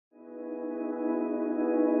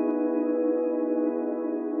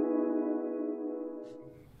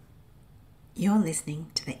You're listening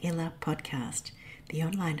to the ILA podcast, the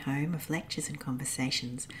online home of lectures and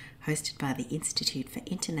conversations hosted by the Institute for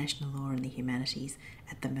International Law and the Humanities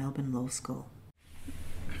at the Melbourne Law School.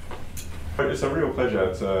 It's a real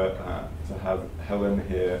pleasure to have Helen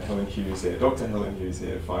Hughes here, Dr. Helen Hughes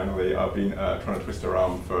here, finally. I've been trying to twist her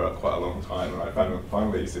arm for quite a long time and I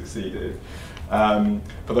finally succeeded.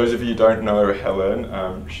 For those of you who don't know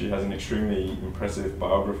Helen, she has an extremely impressive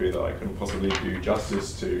biography that I couldn't possibly do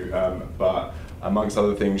justice to, but amongst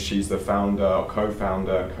other things, she's the founder,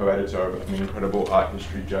 co-founder, and co-editor of an incredible art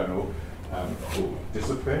history journal called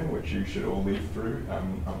Discipline, which you should all read through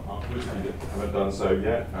afterwards if you haven't done so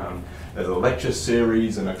yet. There's a lecture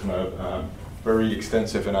series and a kind of very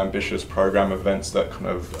extensive and ambitious program of events that kind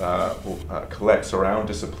of collects around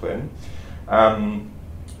discipline.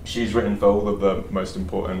 She's written for all of the most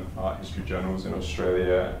important art history journals in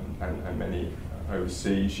Australia and many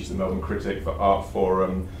overseas. She's the Melbourne critic for Art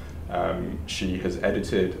Forum. She has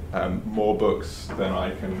edited more books than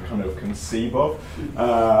I can kind of conceive of.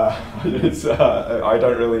 I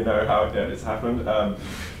don't really know how it's happened,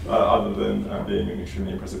 other than being an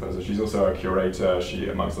extremely impressive person. She's also a curator. She,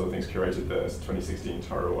 amongst other things, curated the 2016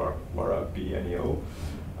 Tarrawara Biennial.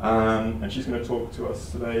 And she's going to talk to us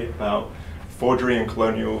today about forgery and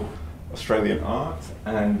colonial Australian art,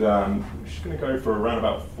 and she's going to go for around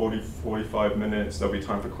about 40-45 minutes. There'll be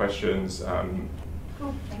time for questions. Cool,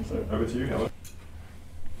 thank So you. over to you, Helen.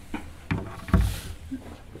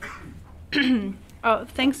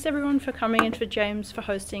 Thanks everyone for coming and for James for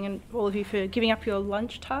hosting and all of you for giving up your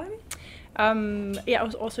lunch time. I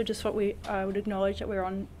was also just thought I would acknowledge that we're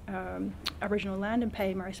on Aboriginal land and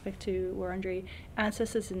pay my respect to Wurundjeri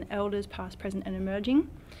ancestors and elders past, present and emerging.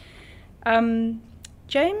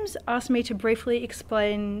 James asked me to briefly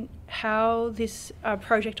explain how this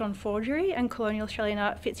project on forgery and colonial Australian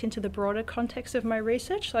art fits into the broader context of my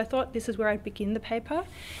research, so I thought this is where I'd begin the paper.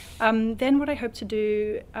 Then what I hope to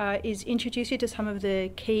do is introduce you to some of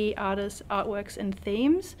the key artists, artworks and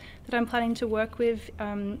themes that I'm planning to work with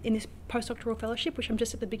in this postdoctoral fellowship, which I'm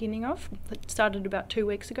just at the beginning of. It started about 2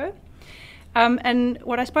 weeks ago. And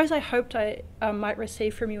what I suppose I hoped I might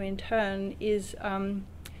receive from you in turn is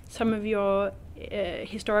some of your the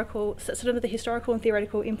historical and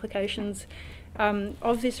theoretical implications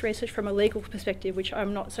of this research from a legal perspective, which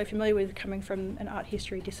I'm not so familiar with coming from an art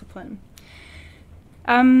history discipline.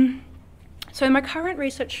 So my current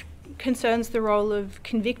research concerns the role of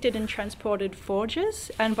convicted and transported forgers,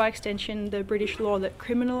 and by extension the British law that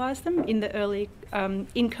criminalised them in the early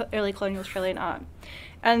colonial Australian art.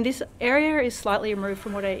 And this area is slightly removed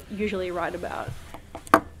from what I usually write about.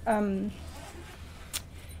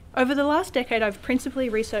 Over the last decade, I've principally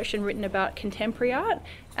researched and written about contemporary art,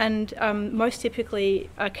 and most typically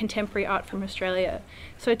contemporary art from Australia.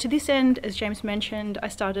 So to this end, as James mentioned, I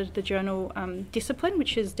started the journal Discipline,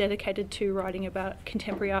 which is dedicated to writing about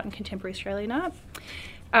contemporary art and contemporary Australian art.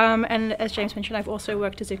 And as James mentioned, I've also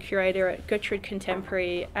worked as a curator at Gertrude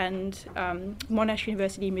Contemporary and Monash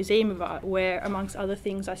University Museum of Art, where, amongst other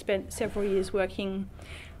things, I spent several years working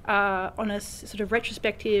on a sort of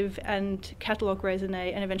retrospective and catalogue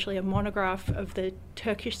raisonné and eventually a monograph of the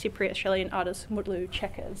Turkish Cypriot Australian artist Mutlu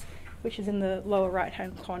Çekers, which is in the lower right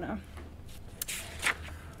hand corner.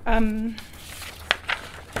 I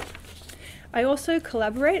also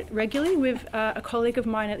collaborate regularly with a colleague of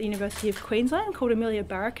mine at the University of Queensland called Amelia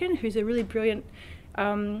Barracan, who's a really brilliant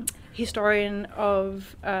historian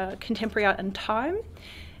of contemporary art and time.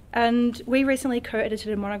 And we recently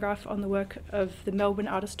co-edited a monograph on the work of the Melbourne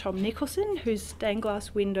artist Tom Nicholson, whose stained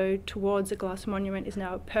glass window towards a glass monument is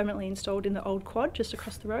now permanently installed in the Old Quad just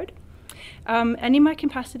across the road. And in my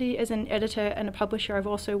capacity as an editor and a publisher, I've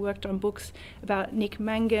also worked on books about Nick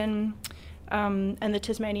Mangan and the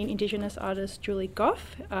Tasmanian Indigenous artist Julie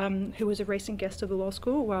Goff, who was a recent guest of the law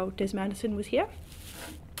school while Des Manderson was here.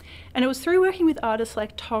 And it was through working with artists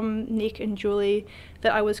like Tom, Nick and Julie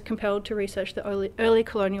that I was compelled to research the early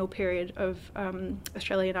colonial period of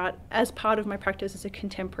Australian art as part of my practice as a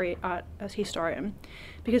contemporary art historian,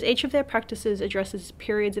 because each of their practices addresses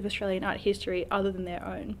periods of Australian art history other than their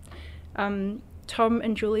own. Tom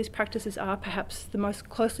and Julie's practices are perhaps the most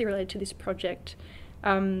closely related to this project,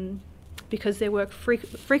 because their work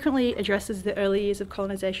frequently addresses the early years of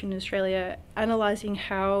colonisation in Australia, analysing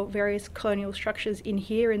how various colonial structures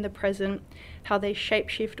inhere in the present, how they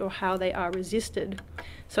shapeshift or how they are resisted.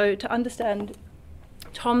 So to understand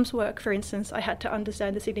Tom's work, for instance, I had to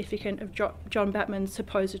understand the significance of John Batman's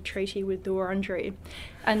supposed treaty with the Wurundjeri.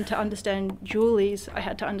 And to understand Julie's, I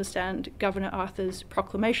had to understand Governor Arthur's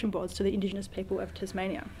proclamation boards to the Indigenous people of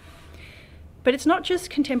Tasmania. But it's not just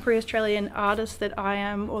contemporary Australian artists that I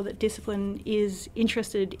am or that Discipline is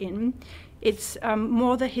interested in. It's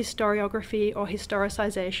more the historiography or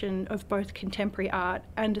historicisation of both contemporary art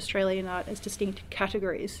and Australian art as distinct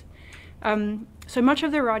categories. So much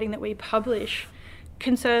of the writing that we publish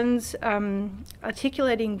concerns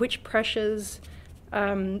articulating which pressures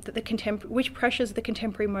the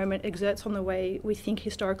contemporary moment exerts on the way we think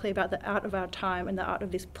historically about the art of our time and the art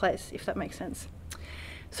of this place, if that makes sense.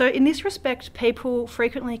 So in this respect, people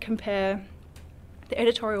frequently compare the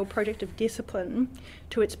editorial project of Discipline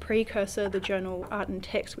to its precursor, the journal Art and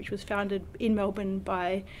Text, which was founded in Melbourne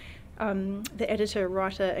by the editor,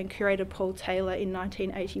 writer and curator Paul Taylor in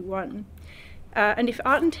 1981. And if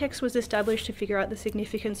Art and Text was established to figure out the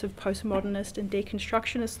significance of postmodernist and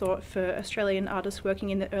deconstructionist thought for Australian artists working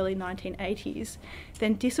in the early 1980s,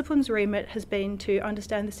 then Discipline's remit has been to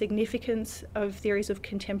understand the significance of theories of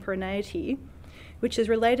contemporaneity, which is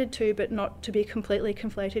related to but not to be completely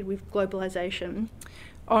conflated with globalisation,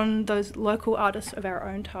 on those local artists of our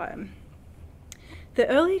own time. The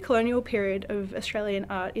early colonial period of Australian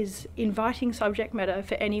art is inviting subject matter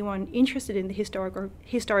for anyone interested in the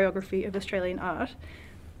historiography of Australian art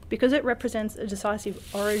because it represents a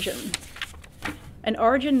decisive origin. And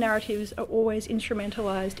origin narratives are always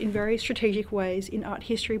instrumentalised in very strategic ways in art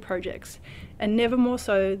history projects, and never more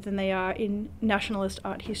so than they are in nationalist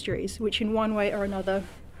art histories, which in one way or another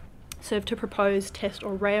serve to propose, test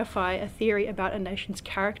or reify a theory about a nation's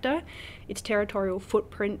character, its territorial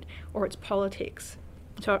footprint or its politics.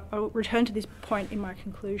 So I'll return to this point in my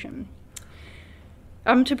conclusion.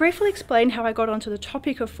 To briefly explain how I got onto the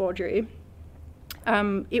topic of forgery,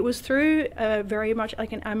 it was through very much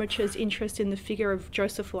like an amateur's interest in the figure of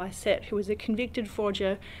Joseph Lycett, who was a convicted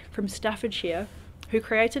forger from Staffordshire, who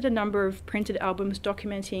created a number of printed albums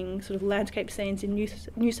documenting sort of landscape scenes in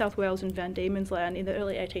New South Wales and Van Diemen's Land in the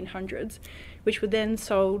early 1800s, which were then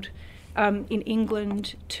sold in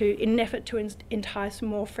England in an effort to entice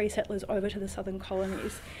more free settlers over to the southern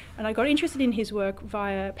colonies. And I got interested in his work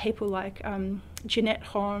via people like Jeanette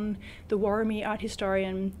Hon, the Warramie art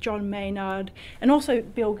historian, John Maynard, and also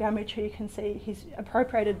Bill Gamage, who you can see he's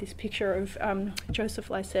appropriated this picture of Joseph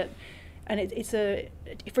Lycett. And it's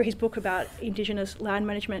for his book about Indigenous land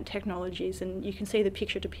management technologies, and you can see the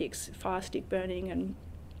picture depicts fire stick burning and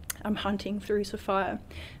hunting through use of fire.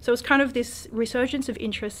 So it's kind of this resurgence of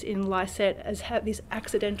interest in Lycett as this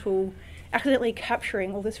accidentally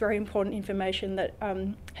capturing all this very important information that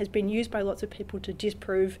has been used by lots of people to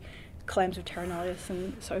disprove claims of terra nullius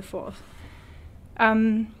and so forth.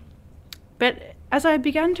 But as I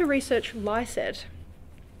began to research Lycett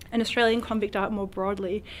and Australian convict art more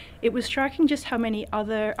broadly, it was striking just how many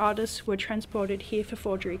other artists were transported here for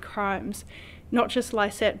forgery crimes. Not just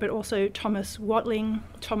Lycett, but also Thomas Watling,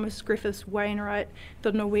 Thomas Griffiths Wainewright,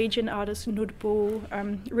 the Norwegian artist Knud Bull,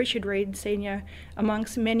 Richard Reed Sr.,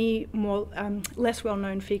 amongst many more less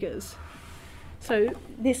well-known figures. So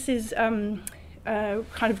this is kind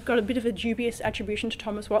of got a bit of a dubious attribution to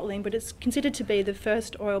Thomas Watling, but it's considered to be the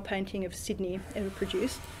first oil painting of Sydney ever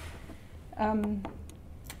produced.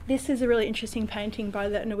 This is a really interesting painting by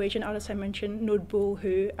the Norwegian artist I mentioned, Knud Bull,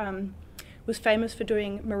 who was famous for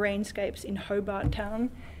doing marinescapes in Hobart Town.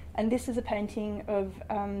 And this is a painting of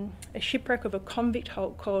a shipwreck of a convict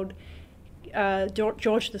hulk called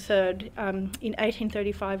George III in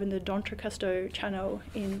 1835 in the D'Entrecasteaux Channel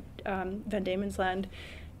in Van Diemen's Land.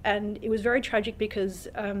 And it was very tragic because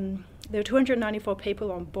there were 294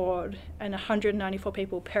 people on board and 194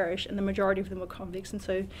 people perished, and the majority of them were convicts. And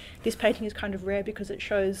so this painting is kind of rare because it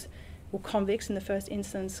shows, well, convicts in the first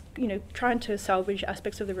instance, trying to salvage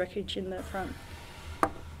aspects of the wreckage in the front.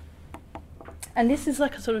 And this is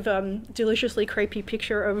like a sort of deliciously creepy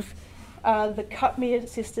picture of the Cutmere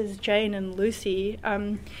sisters, Jane and Lucy,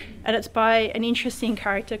 and it's by an interesting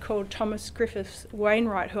character called Thomas Griffiths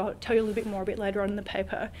Wainewright, who I'll tell you a little bit more a bit later on in the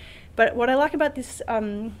paper. But what I like about this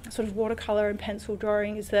sort of watercolour and pencil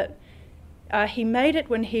drawing is that he made it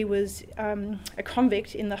when he was a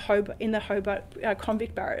convict in the Hobart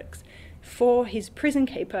convict barracks for his prison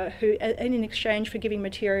keeper, who, and in exchange for giving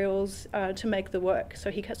materials to make the work.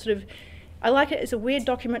 So he sort of, I like it as a weird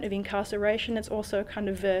document of incarceration. It's also kind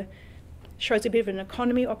of shows a bit of an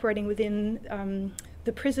economy operating within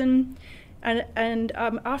the prison. And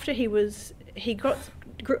after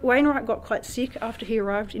Wainwright got quite sick after he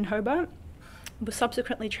arrived in Hobart, was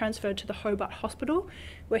subsequently transferred to the Hobart Hospital,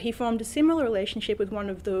 where he formed a similar relationship with one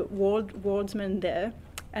of the wardsmen there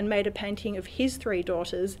and made a painting of his 3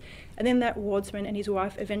 daughters. And then that wardsman and his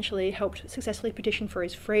wife eventually helped successfully petition for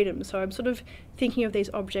his freedom. So I'm sort of thinking of these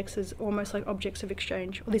objects as almost like objects of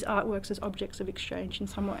exchange, or these artworks as objects of exchange in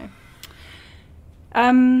some way.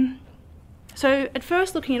 So at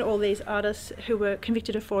first, looking at all these artists who were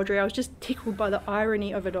convicted of forgery, I was just tickled by the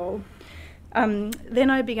irony of it all. Then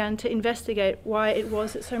I began to investigate why it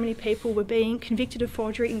was that so many people were being convicted of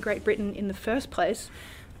forgery in Great Britain in the first place,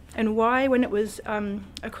 and why, when it was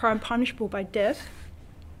a crime punishable by death,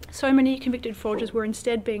 so many convicted forgers were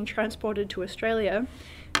instead being transported to Australia,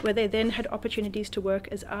 where they then had opportunities to work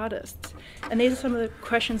as artists. And these are some of the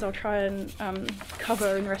questions I'll try and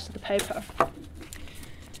cover in the rest of the paper.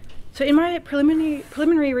 So in my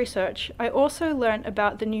preliminary research, I also learnt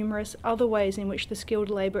about the numerous other ways in which the skilled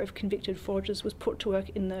labour of convicted forgers was put to work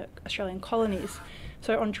in the Australian colonies.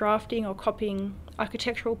 So on drafting or copying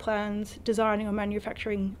architectural plans, designing or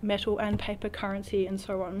manufacturing metal and paper currency, and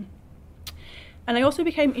so on. And I also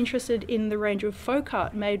became interested in the range of folk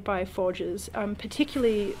art made by forgers,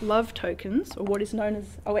 particularly love tokens, or what is known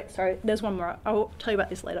as, oh wait, sorry, there's one more, I'll tell you about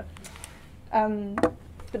this later.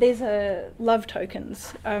 But these are love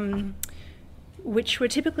tokens, which were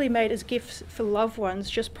typically made as gifts for loved ones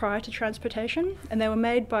just prior to transportation, and they were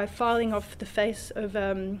made by filing off the face of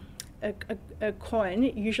a coin,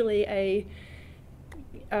 usually a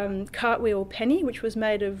cartwheel penny, which was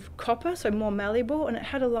made of copper, so more malleable, and it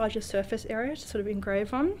had a larger surface area to sort of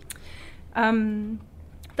engrave on.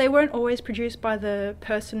 They weren't always produced by the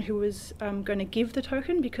person who was going to give the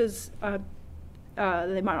token, because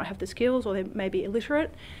they might not have the skills, or they may be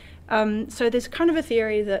illiterate. So there's kind of a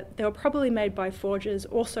theory that they were probably made by forgers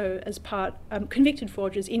also as part, convicted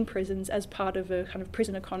forgers in prisons as part of a kind of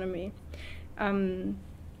prison economy.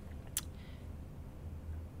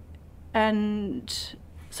 And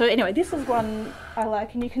so anyway, this is one I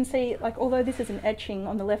like, and you can see, like, although this is an etching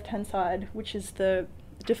on the left-hand side, which is the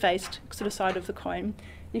defaced sort of side of the coin,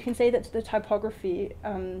 you can see that the typography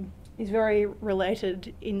is very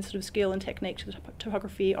related in sort of skill and technique to the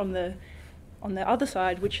typography on the other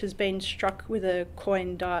side, which has been struck with a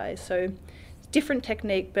coin die. So it's different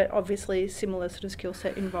technique, but obviously similar sort of skill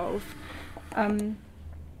set involved.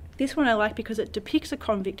 This one I like because it depicts a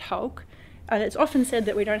convict hulk, and it's often said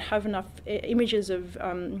that we don't have enough images of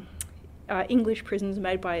English prisons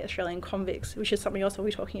made by Australian convicts, which is something else I'll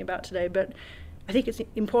be talking about today, but I think it's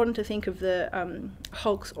important to think of the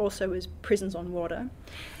hulks also as prisons on water.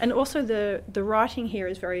 And also the writing here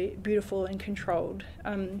is very beautiful and controlled,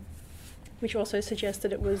 which also suggests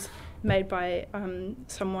that it was made by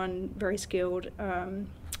someone very skilled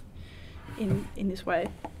in this way.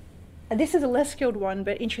 And this is a less skilled one,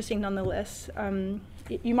 but interesting nonetheless.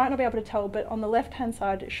 You might not be able to tell, but on the left-hand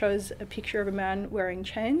side it shows a picture of a man wearing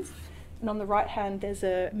chains, and on the right hand there's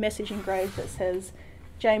a message engraved that says,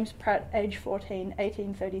 "James Pratt, age 14,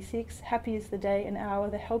 1836, happy is the day and hour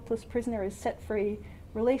the helpless prisoner is set free,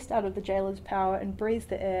 released out of the jailer's power, and breathes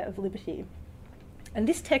the air of liberty." And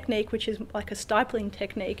this technique, which is like a stifling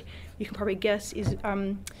technique, you can probably guess is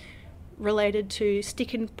related to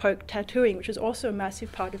stick and poke tattooing, which is also a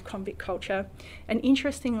massive part of convict culture. And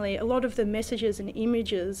interestingly, a lot of the messages and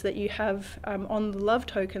images that you have on the love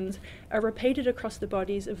tokens are repeated across the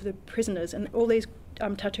bodies of the prisoners, and all these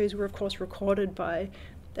tattoos were of course recorded by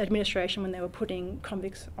the administration when they were putting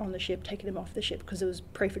convicts on the ship, taking them off the ship, because it was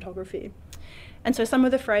pre-photography. And so some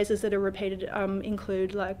of the phrases that are repeated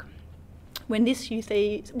include, like, "When this you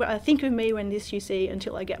see, think of me when this you see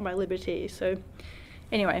until I get my liberty." So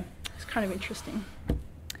anyway, it's kind of interesting.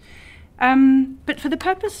 But for the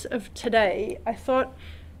purpose of today, I thought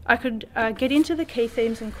I could get into the key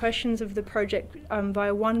themes and questions of the project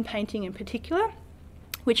via one painting in particular,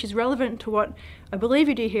 which is relevant to what I believe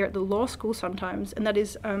you do here at the law school sometimes, and that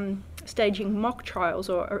is staging mock trials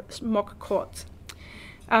or mock courts.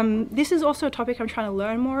 This is also a topic I'm trying to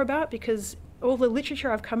learn more about, because all the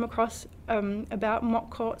literature I've come across about mock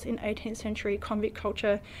courts in 18th century convict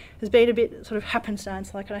culture has been a bit sort of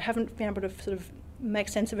happenstance, like, and I haven't been able to sort of make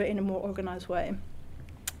sense of it in a more organised way.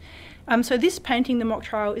 So this painting, The Mock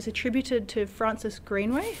Trial, is attributed to Francis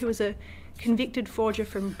Greenway, who was a convicted forger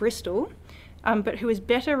from Bristol, but who is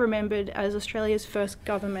better remembered as Australia's first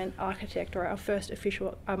government architect, or our first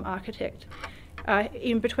official architect.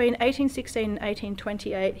 In between 1816 and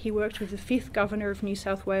 1828, he worked with the 5th Governor of New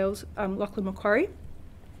South Wales, Lachlan Macquarie,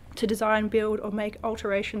 to design, build or make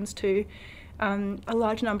alterations to a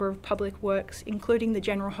large number of public works, including the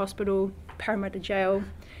General Hospital, Parramatta Jail,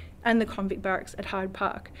 and the convict barracks at Hyde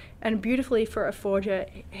Park. And beautifully for a forger,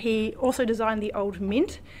 he also designed the Old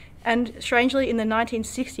Mint, and strangely in the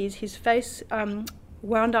 1960s, his face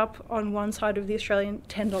wound up on one side of the Australian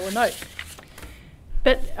 $10 note.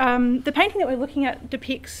 But the painting that we're looking at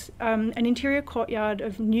depicts an interior courtyard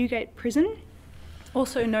of Newgate Prison,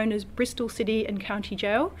 also known as Bristol City and County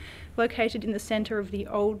Jail, located in the centre of the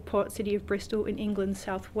old port city of Bristol in England's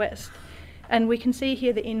southwest. And we can see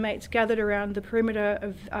here the inmates gathered around the perimeter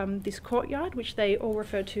of this courtyard, which they all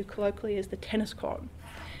refer to colloquially as the tennis court.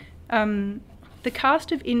 The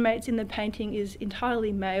cast of inmates in the painting is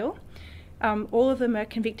entirely male. All of them are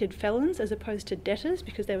convicted felons as opposed to debtors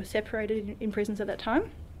because they were separated in prisons at that time.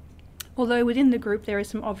 Although within the group there is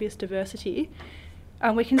some obvious diversity.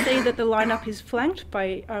 We can see that the lineup is flanked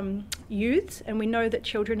by youths, and we know that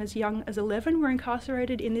children as young as 11 were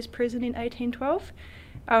incarcerated in this prison in 1812.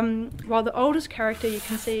 While the oldest character, you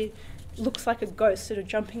can see, looks like a ghost sort of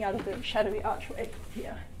jumping out of the shadowy archway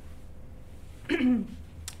here.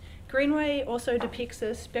 Greenway also depicts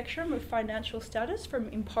a spectrum of financial status from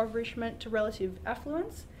impoverishment to relative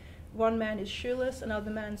affluence. One man is shoeless, another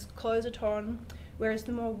man's clothes are torn, whereas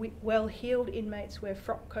the more well-heeled inmates wear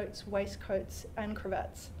frock coats, waistcoats and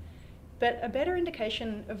cravats. But a better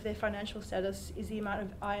indication of their financial status is the amount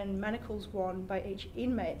of iron manacles worn by each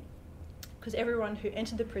inmate, because everyone who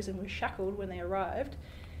entered the prison was shackled when they arrived,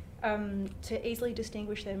 to easily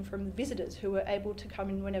distinguish them from the visitors who were able to come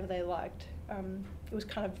in whenever they liked. It was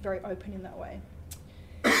kind of very open in that way.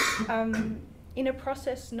 In a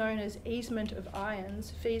process known as easement of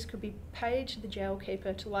irons, fees could be paid to the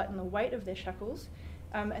jailkeeper to lighten the weight of their shackles,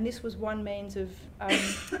 and this was one means of a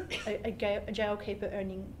jailkeeper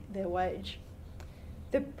earning their wage.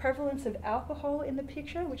 The prevalence of alcohol in the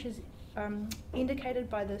picture, which is indicated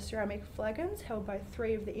by the ceramic flagons held by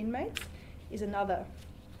 3 of the inmates, is another,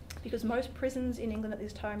 because most prisons in England at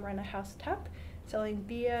this time ran a house tap, selling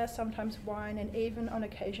beer, sometimes wine, and even on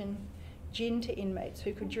occasion gin to inmates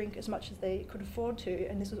who could drink as much as they could afford to,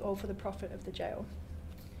 and this was all for the profit of the jail.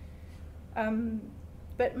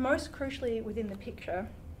 But most crucially within the picture,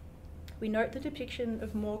 we note the depiction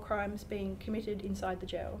of more crimes being committed inside the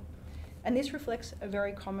jail. And this reflects a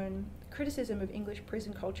very common criticism of English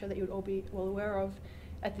prison culture that you would all be well aware of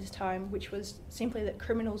at this time, which was simply that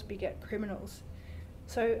criminals beget criminals.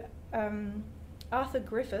 So Arthur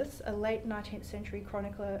Griffiths, a late 19th century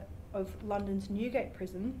chronicler of London's Newgate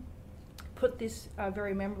prison, put this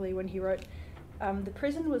very memorably when he wrote, "The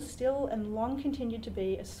prison was still and long continued to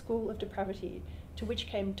be a school of depravity, to which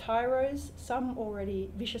came tyros, some already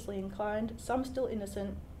viciously inclined, some still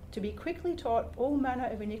innocent, to be quickly taught all manner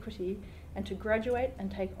of iniquity, and to graduate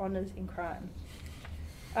and take honours in crime."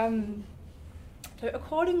 So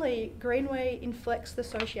accordingly, Greenway inflects the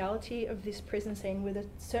sociality of this prison scene with a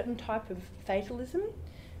certain type of fatalism,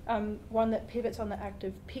 one that pivots on the act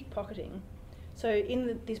of pickpocketing. So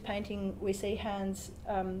in this painting, we see hands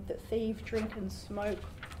that thieve, drink and smoke,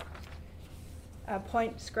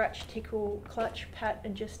 point, scratch, tickle, clutch, pat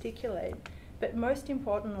and gesticulate. But most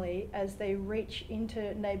importantly, as they reach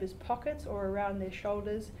into neighbours' pockets or around their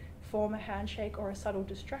shoulders, form a handshake or a subtle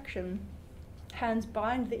distraction, hands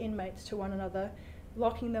bind the inmates to one another,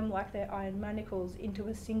 locking them like their iron manacles into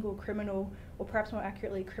a single criminal, or perhaps more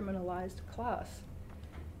accurately, criminalised class.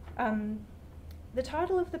 The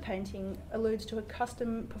title of the painting alludes to a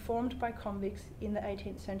custom performed by convicts in the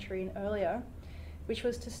 18th century and earlier, which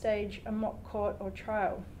was to stage a mock court or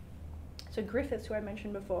trial. So Griffiths, who I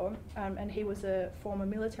mentioned before, and he was a former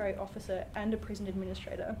military officer and a prison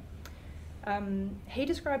administrator, he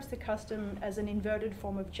describes the custom as an inverted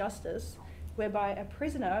form of justice, whereby a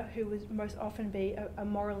prisoner, who would most often be a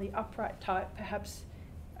morally upright type, perhaps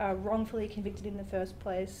wrongfully convicted in the first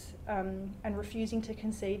place, and refusing to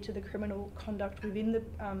concede to the criminal conduct within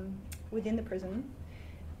the prison.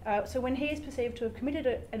 So when he is perceived to have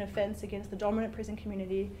committed an offence against the dominant prison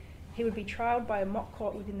community, he would be trialled by a mock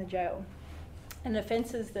court within the jail. And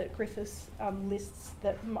offences that Griffiths lists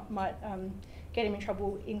that might get him in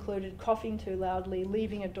trouble included coughing too loudly,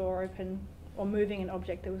 leaving a door open, or moving an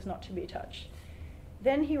object that was not to be touched.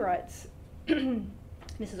 Then he writes,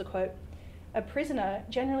 this is a quote, "A prisoner,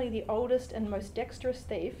 generally the oldest and most dexterous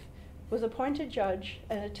thief, was appointed judge,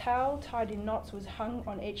 and a towel tied in knots was hung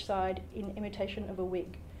on each side in imitation of a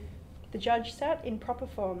wig. The judge sat in proper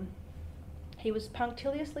form. He was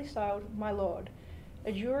punctiliously styled my lord.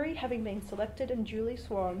 A jury having been selected and duly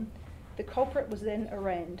sworn, the culprit was then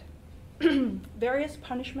arraigned. Various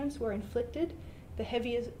punishments were inflicted, the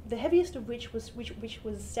heaviest of which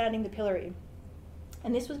was standing the pillory.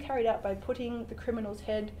 And this was carried out by putting the criminal's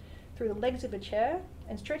head through the legs of a chair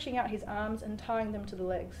and stretching out his arms and tying them to the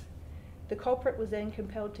legs. The culprit was then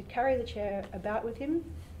compelled to carry the chair about with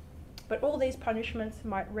him, but all these punishments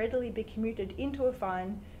might readily be commuted into a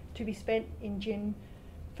fine to be spent in gin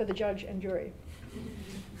for the judge and jury."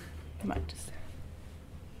 I might just...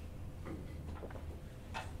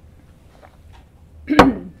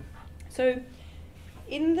 So,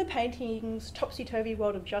 in the painting's topsy-turvy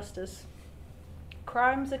world of justice,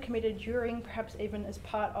 crimes are committed during, perhaps even as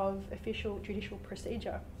part of, official judicial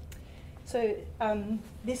procedure. So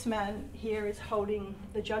this man here is holding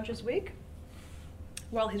the judge's wig,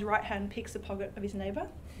 while his right hand picks the pocket of his neighbour.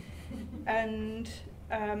 And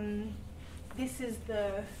this is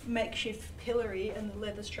the makeshift pillory and the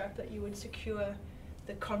leather strap that you would secure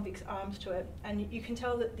the convict's arms to it. And you can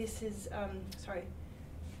tell that this is,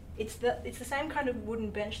 it's the same kind of wooden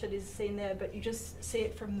bench that is seen there, but you just see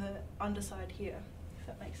it from the underside here, if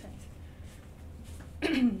that makes sense.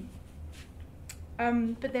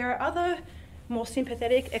 But there are other more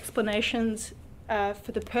sympathetic explanations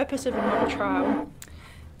for the purpose of a mock trial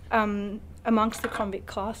amongst the convict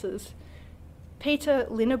classes. Peter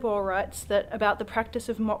Linnebaugh writes that about the practice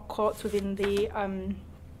of mock courts within the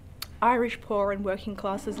Irish poor and working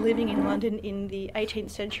classes living in London in the 18th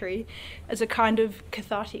century as a kind of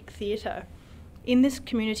cathartic theatre. In this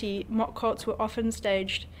community, mock courts were often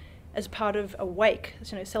staged as part of a wake,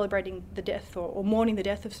 celebrating the death or mourning the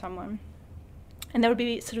death of someone. And they would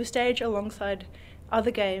be sort of staged alongside other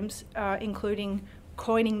games, including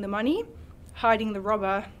coining the money, hiding the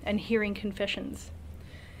robber, and hearing confessions.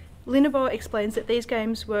 Linnebaugh explains that these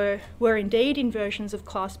games were indeed inversions of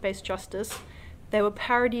class-based justice. They were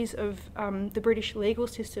parodies of the British legal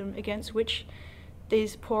system against which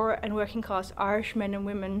these poor and working class Irish men and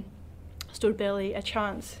women stood barely a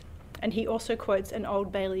chance. And he also quotes an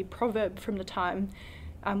Old Bailey proverb from the time,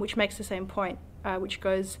 which makes the same point, which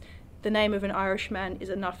goes, "The name of an Irish man is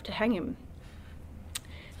enough to hang him."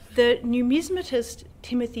 The numismatist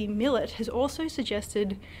Timothy Millett has also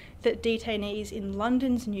suggested that detainees in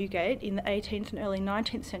London's Newgate in the 18th and early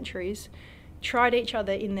 19th centuries tried each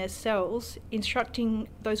other in their cells, instructing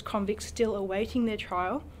those convicts still awaiting their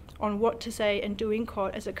trial on what to say and do in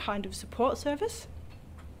court as a kind of support service.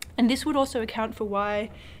 And this would also account for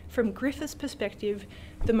why, from Griffiths' perspective,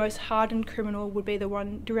 the most hardened criminal would be the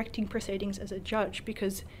one directing proceedings as a judge,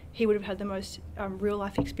 because he would have had the most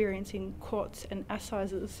real-life experience in courts and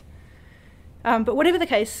assizes. But whatever the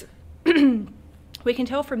case, we can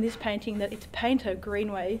tell from this painting that its painter,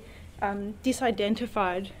 Greenway,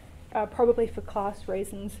 disidentified, probably for class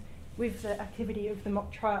reasons, with the activity of the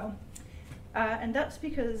mock trial. And that's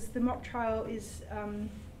because the mock trial is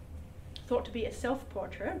thought to be a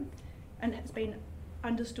self-portrait and has been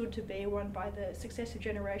understood to be one by the successive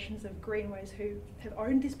generations of Greenways who have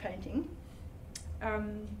owned this painting.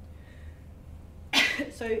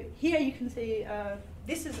 So here you can see,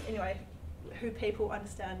 this is, anyway, who people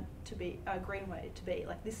understand to be Greenway to be.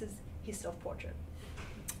 Like, this is his self-portrait.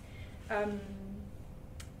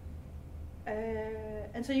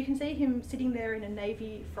 And so you can see him sitting there in a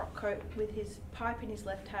navy frock coat with his pipe in his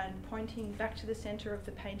left hand, pointing back to the centre of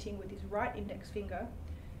the painting with his right index finger.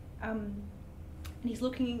 And he's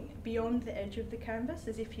looking beyond the edge of the canvas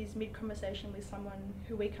as if he's mid-conversation with someone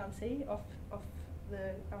who we can't see off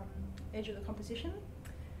the edge of the composition.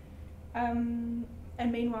 And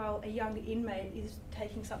meanwhile, a young inmate is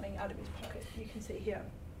taking something out of his pocket, you can see here.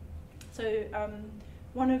 So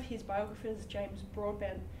one of his biographers, James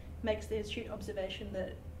Broadbent, makes the astute observation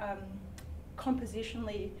that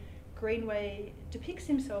compositionally, Greenway depicts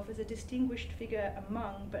himself as a distinguished figure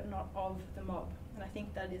among, but not of, the mob. And I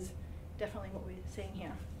think that is definitely what we're seeing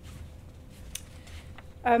here.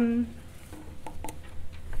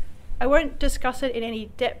 I won't discuss it in any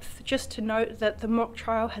depth, just to note that the mock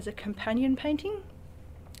trial has a companion painting,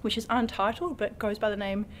 which is untitled, but goes by the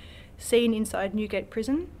name Scene Inside Newgate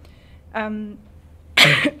Prison,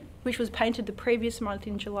 which was painted the previous month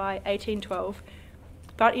in July 1812,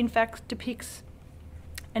 but in fact depicts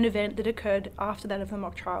an event that occurred after that of the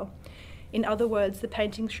mock trial. In other words, the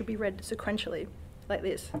paintings should be read sequentially, like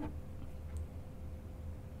this.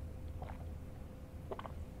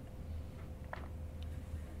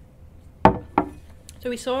 So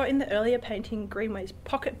we saw in the earlier painting Greenway's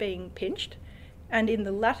pocket being pinched, and in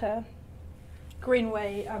the latter,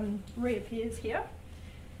 Greenway reappears here,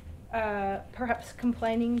 perhaps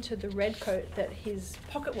complaining to the redcoat that his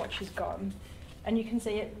pocket watch is gone. And you can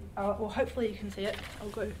see it, or hopefully you can see it. I'll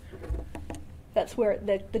go. That's where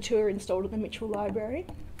the two are installed at the Mitchell Library.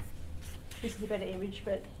 This is a better image,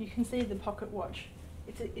 but you can see the pocket watch.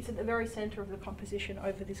 It's at the very centre of the composition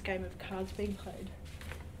over this game of cards being played.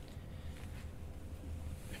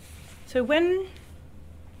 So when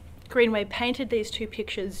Greenway painted these two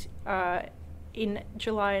pictures in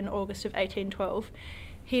July and August of 1812,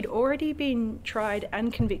 he'd already been tried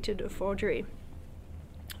and convicted of forgery.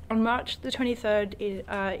 On March the 23rd in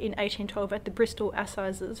 1812 at the Bristol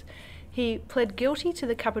Assizes, he pled guilty to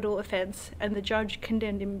the capital offence and the judge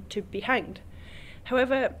condemned him to be hanged.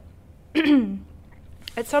 However,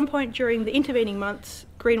 at some point during the intervening months,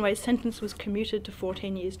 Greenway's sentence was commuted to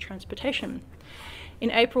 14 years transportation. In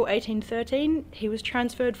April 1813, he was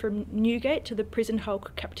transferred from Newgate to the prison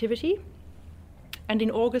hulk Captivity, and in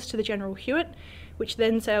August to the General Hewitt, which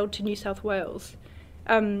then sailed to New South Wales.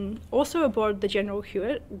 Also aboard the General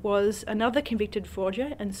Hewitt was another convicted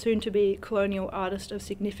forger and soon-to-be colonial artist of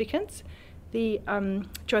significance, the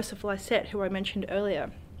Joseph Lycett, who I mentioned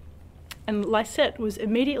earlier. And Lycett was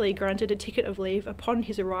immediately granted a ticket of leave upon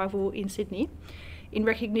his arrival in Sydney in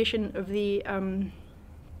recognition of the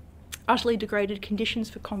utterly degraded conditions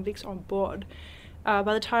for convicts on board.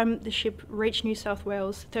 By the time the ship reached New South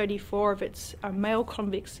Wales, 34 of its male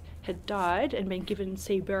convicts had died and been given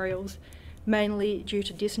sea burials, mainly due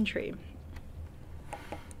to dysentery.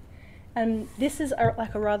 And this is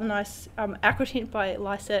like a rather nice aquatint by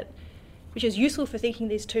Lycett, which is useful for thinking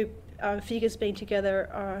these two figures being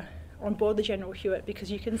together on board the General Hewitt, because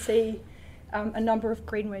you can see a number of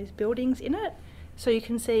Greenway's buildings in it. So you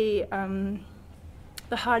can see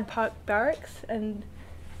the Hyde Park Barracks and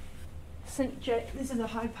this is the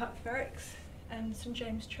Hyde Park Barracks and St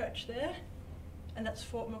James Church there, and that's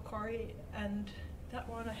Fort Macquarie, and that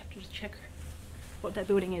one I have to just check what that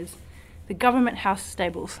building is. The Government House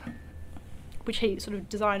Stables, which he sort of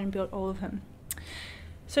designed and built all of them.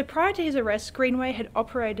 So prior to his arrest, Greenway had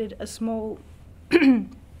operated a small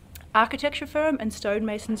architecture firm and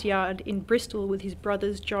stonemason's yard in Bristol with his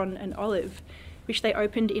brothers John and Olive, which they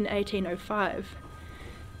opened in 1805.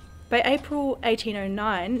 By April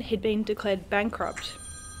 1809, he'd been declared bankrupt,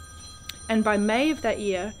 and by May of that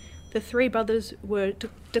year, the three brothers were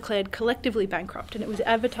declared collectively bankrupt, and it was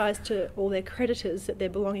advertised to all their creditors that their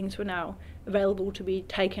belongings were now available to be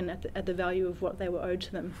taken at the value of what they were owed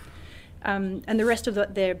to them. And the rest of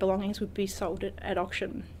their belongings would be sold at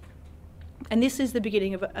auction. And this is the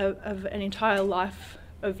beginning of an entire life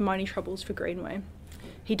of money troubles for Greenway.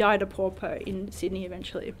 He died a pauper in Sydney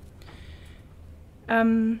eventually.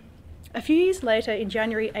 A few years later, in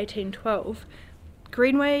January 1812,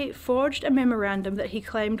 Greenway forged a memorandum that he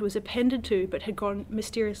claimed was appended to, but had gone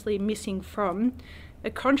mysteriously missing from, a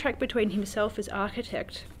contract between himself as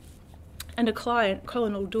architect and a client,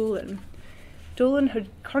 Colonel Doolan. Doolan had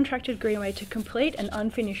contracted Greenway to complete an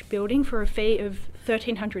unfinished building for a fee of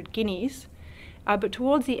 1,300 guineas, but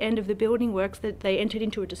towards the end of the building works that they entered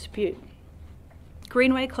into a dispute.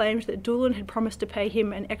 Greenway claimed that Doolan had promised to pay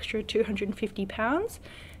him an extra £250,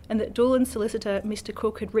 and that Doolan's solicitor, Mr.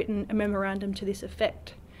 Cook, had written a memorandum to this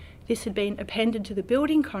effect. This had been appended to the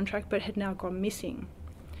building contract but had now gone missing.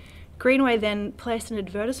 Greenway then placed an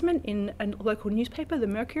advertisement in a local newspaper, the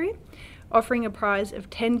Mercury, offering a prize of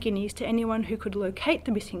 10 guineas to anyone who could locate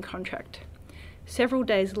the missing contract. Several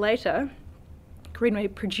days later, Greenway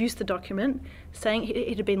produced the document, saying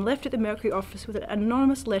it had been left at the Mercury office with an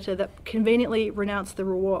anonymous letter that conveniently renounced the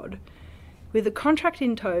reward. With the contract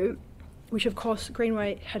in tow, which of course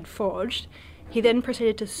Greenway had forged, he then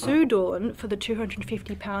proceeded to sue Doolan for the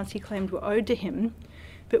 £250 he claimed were owed to him,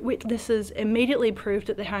 but witnesses immediately proved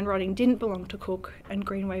that the handwriting didn't belong to Cook, and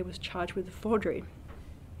Greenway was charged with forgery.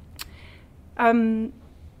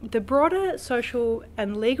 The broader social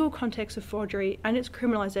and legal context of forgery and its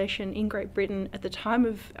criminalisation in Great Britain at the time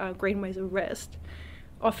of Greenway's arrest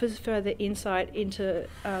offers further insight into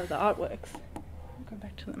the artworks. I'll go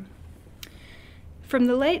back to them. From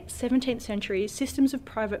the late 17th century, systems of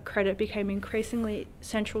private credit became increasingly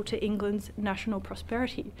central to England's national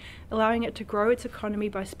prosperity, allowing it to grow its economy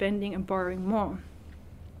by spending and borrowing more.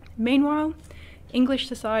 Meanwhile, English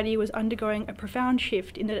society was undergoing a profound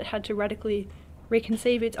shift in that it had to radically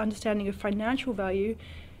reconceive its understanding of financial value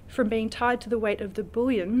from being tied to the weight of the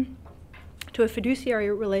bullion to a fiduciary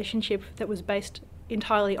relationship that was based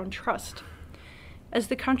entirely on trust. As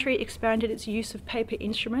the country expanded its use of paper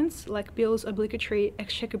instruments like bills, obligatory,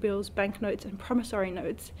 exchequer bills, banknotes and promissory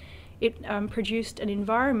notes, it produced an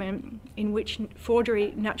environment in which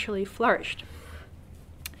forgery naturally flourished.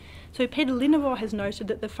 So Peter Linnebaugh has noted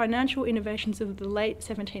that the financial innovations of the late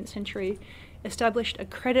 17th century established a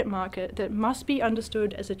credit market that must be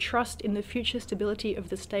understood as a trust in the future stability of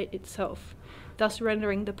the state itself, thus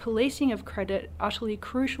rendering the policing of credit utterly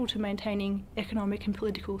crucial to maintaining economic and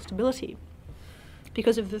political stability.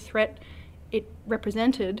 Because of the threat it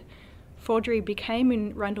represented, forgery became,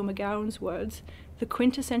 in Randall McGowan's words, the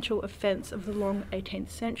quintessential offence of the long 18th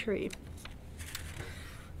century.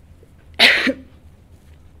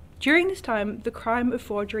 During this time, the crime of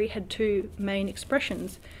forgery had two main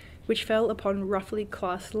expressions, which fell upon roughly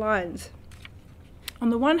class lines.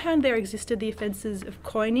 On the one hand, there existed the offences of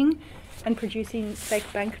coining and producing fake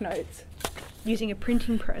banknotes using a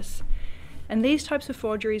printing press, and these types of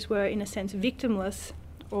forgeries were, in a sense, victimless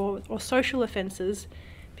or social offences,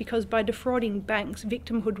 because by defrauding banks,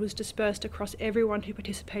 victimhood was dispersed across everyone who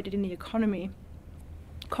participated in the economy.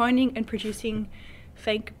 Coining and producing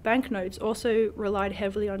fake banknotes also relied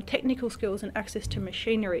heavily on technical skills and access to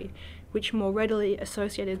machinery, which more readily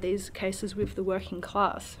associated these cases with the working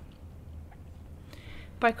class.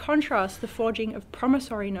 By contrast, the forging of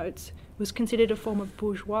promissory notes was considered a form of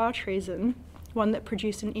bourgeois treason, one that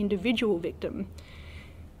produced an individual victim.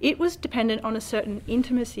 It was dependent on a certain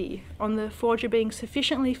intimacy, on the forger being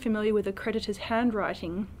sufficiently familiar with the creditor's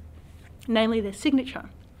handwriting, namely their signature.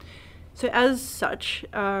 So as such,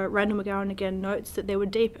 Randall McGowan again notes that there were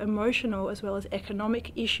deep emotional as well as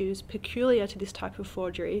economic issues peculiar to this type of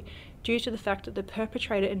forgery due to the fact that the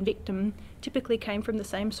perpetrator and victim typically came from the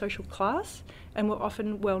same social class and were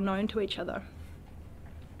often well known to each other.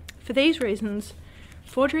 For these reasons,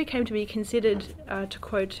 forgery came to be considered, to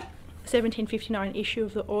quote 1759 issue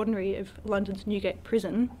of the Ordinary of London's Newgate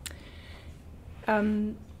prison,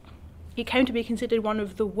 it came to be considered one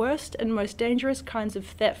of the worst and most dangerous kinds of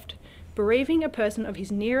theft, bereaving a person of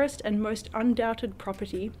his nearest and most undoubted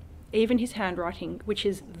property, even his handwriting, which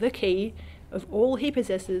is the key of all he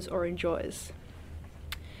possesses or enjoys.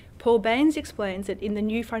 Paul Baines explains that in the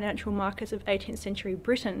new financial markets of 18th century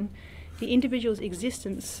Britain, the individual's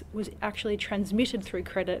existence was actually transmitted through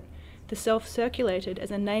credit, the self circulated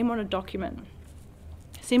as a name on a document,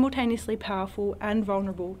 simultaneously powerful and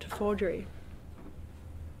vulnerable to forgery.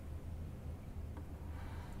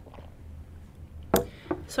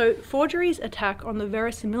 So forgery's attack on the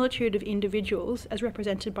verisimilitude of individuals as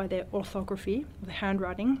represented by their orthography, the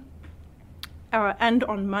handwriting, and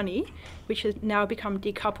on money, which has now become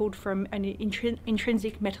decoupled from an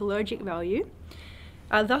intrinsic metallurgic value,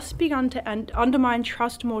 thus begun to undermine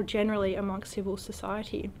trust more generally among civil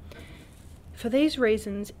society. For these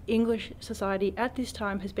reasons, English society at this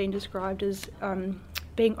time has been described as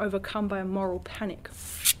being overcome by a moral panic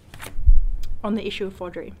on the issue of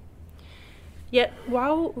forgery. Yet,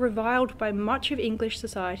 while reviled by much of English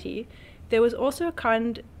society, there was also a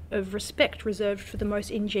kind of respect reserved for the most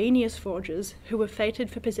ingenious forgers who were fated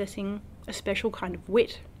for possessing a special kind of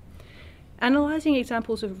wit. Analysing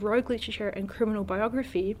examples of rogue literature and criminal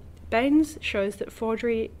biography, Baines shows that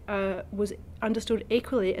forgery was understood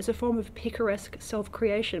equally as a form of picaresque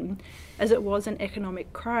self-creation as it was an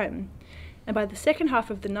economic crime. And by the second half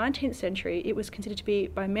of the 19th century, it was considered to be,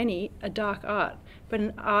 by many, a dark art, but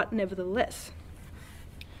an art nevertheless.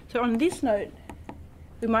 So on this note,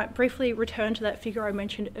 we might briefly return to that figure I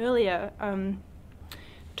mentioned earlier,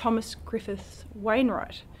 Thomas Griffiths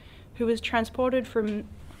Wainewright, who was transported from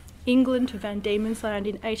England to Van Diemen's Land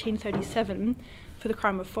in 1837 for the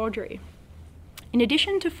crime of forgery. In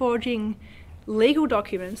addition to forging legal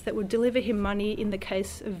documents that would deliver him money in the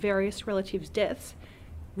case of various relatives' deaths,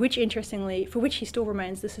 which interestingly, for which he still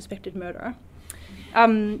remains the suspected murderer,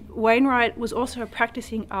 Wainewright was also a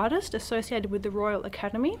practicing artist associated with the Royal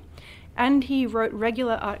Academy, and he wrote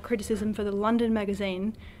regular art criticism for the London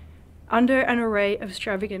Magazine under an array of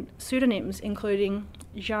extravagant pseudonyms, including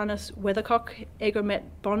Janus Weathercock, Egomet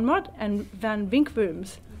Bonmot, and Van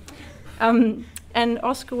Vinkbooms. And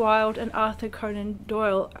Oscar Wilde and Arthur Conan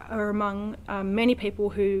Doyle are among many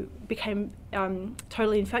people who became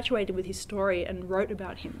totally infatuated with his story and wrote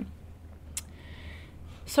about him.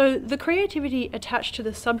 So the creativity attached to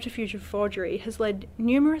the subterfuge of forgery has led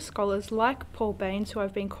numerous scholars like Paul Baines, who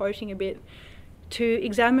I've been quoting a bit, to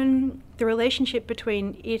examine the relationship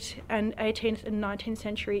between it and 18th and 19th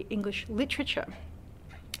century English literature,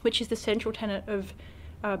 which is the central tenet of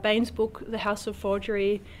Baines' book, The House of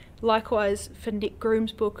Forgery, likewise for Nick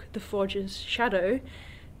Groom's book, The Forger's Shadow,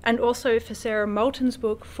 and also for Sarah Moulton's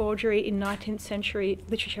book, Forgery in 19th Century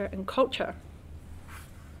Literature and Culture.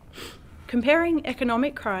 Comparing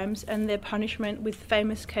economic crimes and their punishment with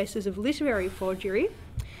famous cases of literary forgery,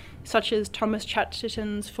 such as Thomas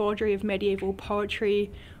Chatterton's forgery of medieval poetry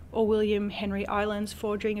or William Henry Ireland's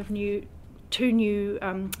forging of two new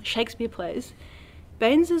Shakespeare plays,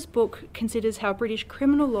 Baines's book considers how British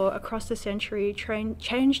criminal law across the century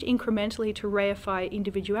changed incrementally to reify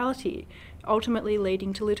individuality, ultimately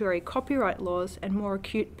leading to literary copyright laws and more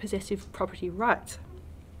acute possessive property rights.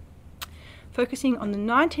 Focusing on the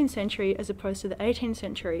 19th century as opposed to the 18th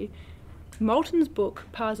century, Moulton's book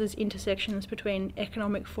parses intersections between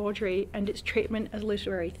economic forgery and its treatment as a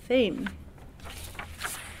literary theme,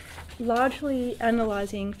 largely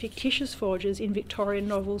analysing fictitious forgers in Victorian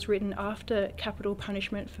novels written after capital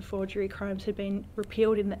punishment for forgery crimes had been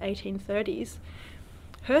repealed in the 1830s.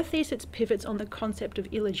 Her thesis pivots on the concept of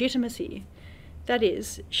illegitimacy. That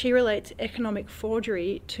is, she relates economic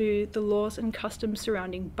forgery to the laws and customs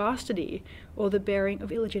surrounding bastardy, or the bearing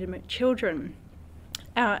of illegitimate children,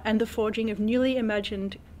 and the forging of newly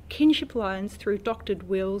imagined kinship lines through doctored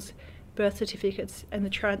wills, birth certificates, and the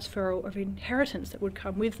transferal of inheritance that would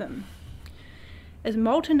come with them. As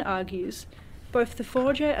Moulton argues, both the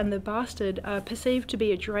forger and the bastard are perceived to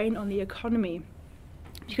be a drain on the economy,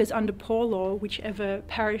 because under poor law, whichever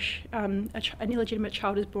parish an illegitimate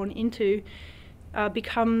child is born into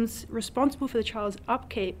becomes responsible for the child's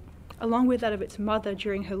upkeep, along with that of its mother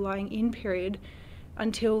during her lying-in period,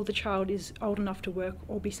 until the child is old enough to work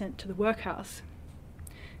or be sent to the workhouse.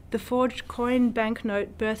 The forged coin,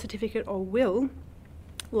 banknote, birth certificate or will,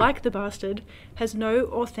 like the bastard, has no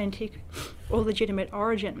authentic or legitimate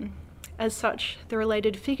origin. As such, the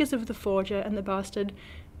related figures of the forger and the bastard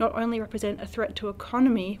not only represent a threat to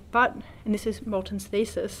economy, but, and this is Moulton's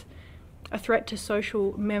thesis, a threat to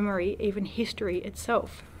social memory, even history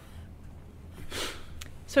itself.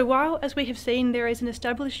 So while, as we have seen, there is an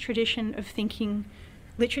established tradition of thinking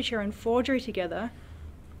literature and forgery together,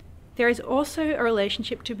 there is also a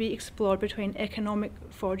relationship to be explored between economic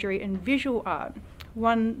forgery and visual art,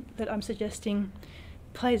 one that I'm suggesting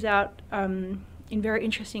plays out in very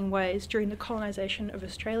interesting ways during the colonisation of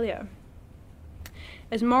Australia.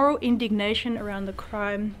 As moral indignation around the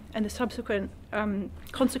crime and the subsequent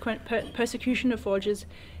consequent persecution of forgers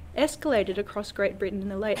escalated across Great Britain in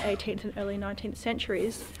the late 18th and early 19th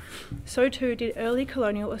centuries, so too did early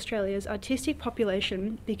colonial Australia's artistic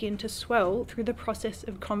population begin to swell through the process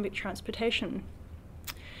of convict transportation.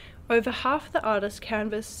 Over half the artists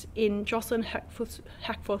canvassed in Jocelyn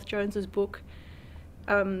Hackforth-Jones's book,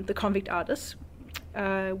 The Convict Artists,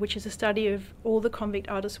 which is a study of all the convict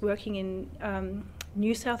artists working in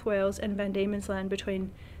New South Wales and Van Diemen's Land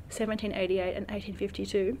between 1788 and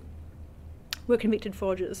 1852, were convicted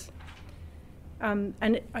forgers.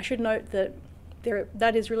 And I should note that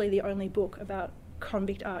that is really the only book about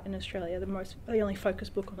convict art in Australia, the only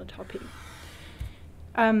focused book on the topic.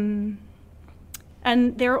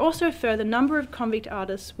 And there are also a further number of convict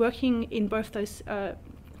artists working in both those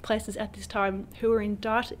places at this time who were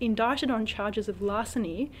indicted on charges of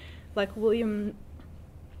larceny, like William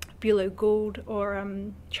Bulow Gould or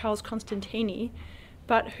Charles Constantini,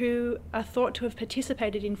 but who are thought to have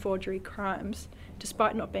participated in forgery crimes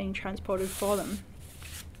despite not being transported for them.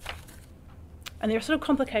 And there are sort of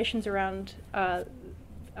complications around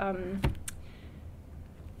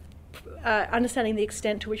understanding the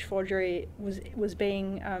extent to which forgery was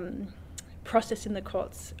being processed in the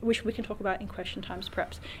courts, which we can talk about in question times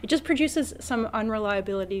perhaps. It just produces some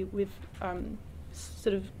unreliability with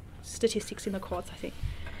sort of statistics in the courts, I think.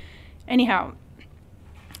 Anyhow,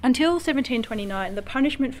 until 1729, the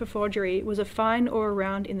punishment for forgery was a fine or a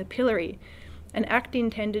round in the pillory, an act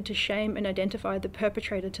intended to shame and identify the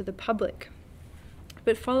perpetrator to the public.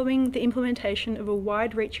 But following the implementation of a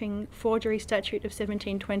wide-reaching forgery statute of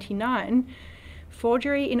 1729,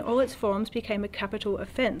 forgery in all its forms became a capital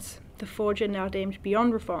offence, the forger now deemed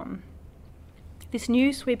beyond reform. This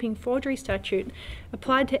new sweeping forgery statute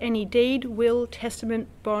applied to any deed, will, testament,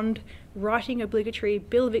 bond, writing obligatory,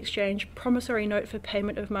 bill of exchange, promissory note for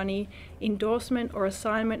payment of money, endorsement or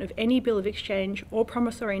assignment of any bill of exchange or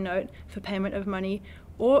promissory note for payment of money,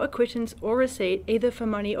 or acquittance or receipt either for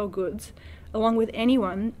money or goods, along with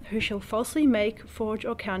anyone who shall falsely make, forge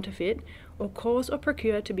or counterfeit, or cause or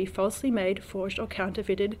procure to be falsely made, forged or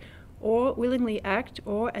counterfeited, or willingly act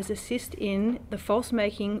or as assist in the false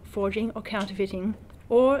making, forging or counterfeiting,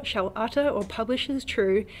 or shall utter or publish as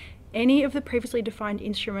true any of the previously defined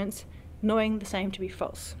instruments, knowing the same to be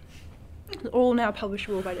false. All now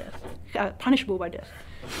punishable by death.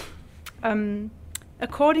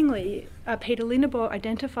 Accordingly, Peter Lindebaugh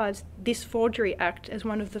identifies this forgery act as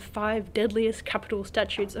one of the 5 deadliest capital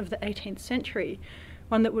statutes of the 18th century,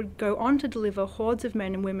 one that would go on to deliver hordes of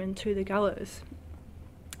men and women to the gallows.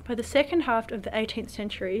 By the second half of the 18th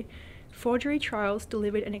century, forgery trials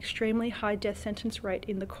delivered an extremely high death sentence rate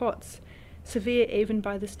in the courts, severe even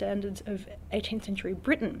by the standards of 18th century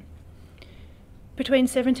Britain. Between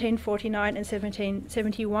 1749 and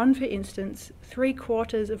 1771, for instance,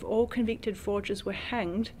 3/4 of all convicted forgers were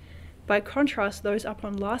hanged. By contrast, those up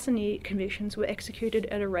on larceny convictions were executed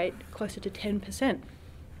at a rate closer to 10%.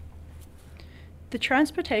 The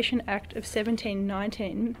Transportation Act of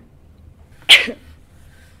 1719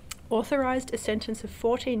 authorised a sentence of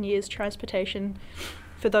 14 years transportation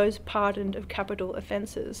for those pardoned of capital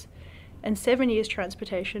offences, and 7 years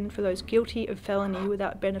transportation for those guilty of felony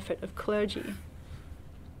without benefit of clergy.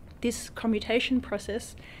 This commutation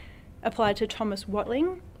process applied to Thomas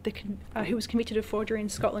Watling, who was convicted of forgery in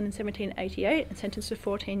Scotland in 1788 and sentenced to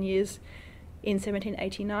 14 years in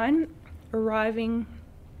 1789, arriving,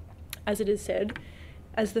 as it is said,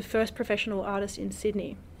 as the first professional artist in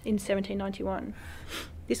Sydney in 1791.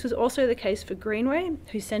 This was also the case for Greenway,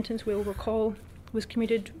 whose sentence, we'll recall, was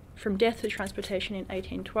commuted from death to transportation in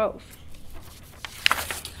 1812.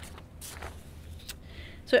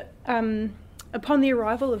 Upon the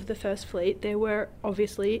arrival of the First Fleet, there were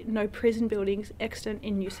obviously no prison buildings extant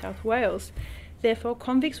in New South Wales. Therefore,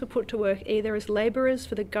 convicts were put to work either as labourers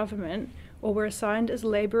for the government or were assigned as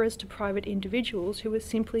labourers to private individuals who were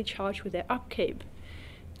simply charged with their upkeep.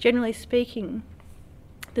 Generally speaking,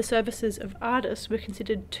 the services of artists were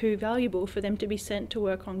considered too valuable for them to be sent to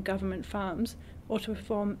work on government farms or to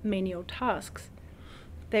perform menial tasks.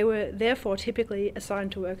 They were therefore typically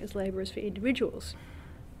assigned to work as labourers for individuals.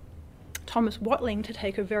 Thomas Watling, to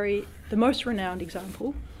take the most renowned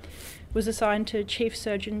example, was assigned to Chief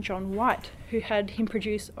Surgeon John White, who had him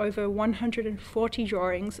produce over 140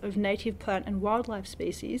 drawings of native plant and wildlife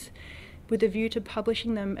species with a view to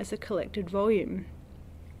publishing them as a collected volume.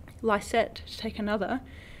 Lycett, to take another,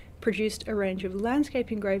 produced a range of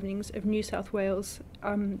landscape engravings of New South Wales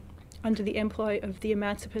under the employ of the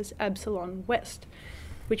emancipers Absalom West,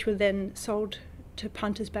 which were then sold to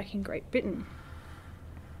punters back in Great Britain.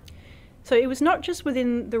 So it was not just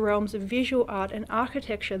within the realms of visual art and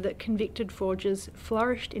architecture that convicted forgers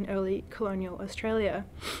flourished in early colonial Australia.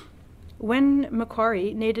 When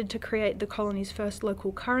Macquarie needed to create the colony's first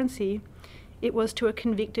local currency, it was to a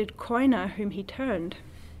convicted coiner whom he turned.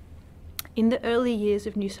 In the early years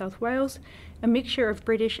of New South Wales, a mixture of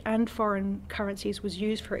British and foreign currencies was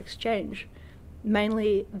used for exchange,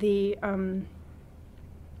 mainly the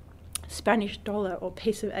Spanish dollar or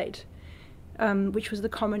piece of 8, which was the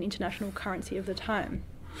common international currency of the time.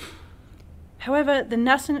 However, the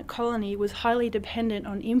nascent colony was highly dependent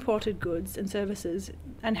on imported goods and services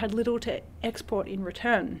and had little to export in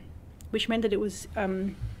return, which meant that it was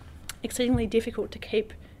exceedingly difficult to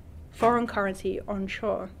keep foreign currency on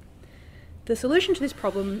shore. The solution to this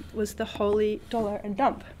problem was the holy dollar and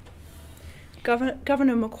dump.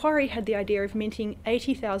 Governor Macquarie had the idea of minting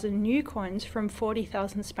 80,000 new coins from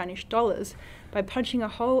 40,000 Spanish dollars by punching a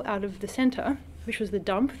hole out of the centre, which was the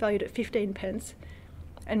dump, valued at 15 pence,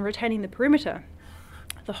 and retaining the perimeter,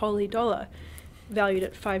 the holy dollar, valued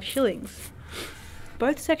at 5 shillings.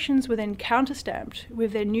 Both sections were then counterstamped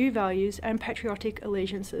with their new values and patriotic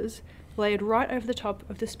allegiances layered right over the top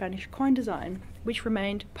of the Spanish coin design, which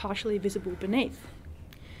remained partially visible beneath.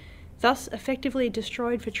 Thus, effectively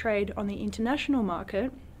destroyed for trade on the international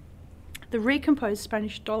market, the recomposed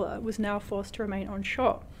Spanish dollar was now forced to remain on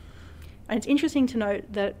shore. And it's interesting to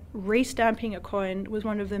note that restamping a coin was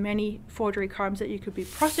one of the many forgery crimes that you could be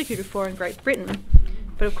prosecuted for in Great Britain,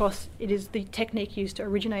 but of course it is the technique used to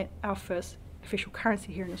originate our first official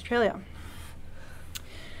currency here in Australia.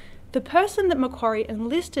 The person that Macquarie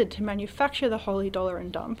enlisted to manufacture the holy dollar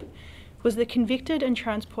and dump was the convicted and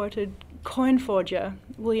transported coin forger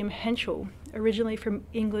William Henschel, originally from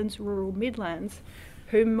England's rural Midlands,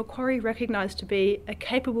 whom Macquarie recognised to be a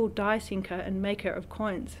capable die sinker and maker of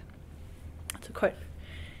coins. That's a quote.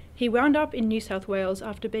 He wound up in New South Wales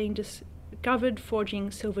after being discovered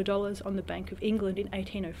forging silver dollars on the Bank of England in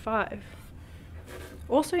 1805.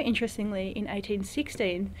 Also interestingly, in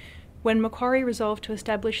 1816, when Macquarie resolved to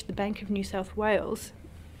establish the Bank of New South Wales,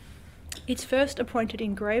 its first appointed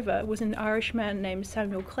engraver was an Irishman named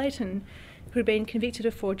Samuel Clayton, who had been convicted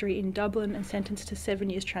of forgery in Dublin and sentenced to 7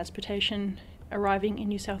 years transportation, arriving in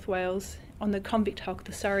New South Wales on the convict hulk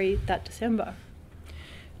the Surrey that December.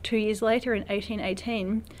 2 years later, in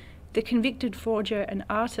 1818, the convicted forger and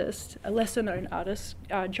artist, a lesser-known artist,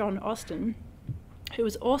 John Austin, who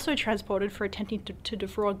was also transported for attempting to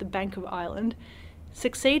defraud the Bank of Ireland,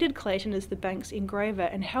 succeeded Clayton as the bank's engraver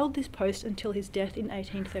and held this post until his death in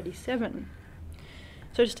 1837.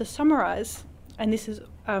 So just to summarise, and this is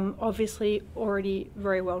obviously already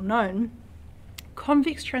very well known,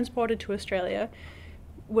 convicts transported to Australia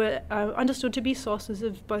were understood to be sources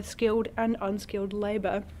of both skilled and unskilled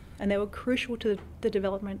labour, and they were crucial to the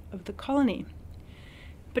development of the colony.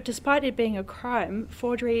 But despite it being a crime,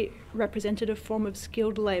 forgery represented a form of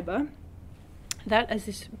skilled labour that, as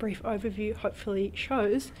this brief overview hopefully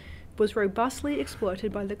shows, was robustly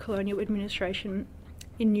exploited by the colonial administration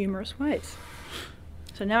in numerous ways.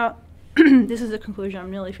 So now, this is the conclusion, I'm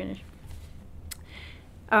nearly finished.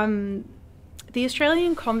 The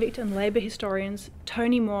Australian convict and labour historians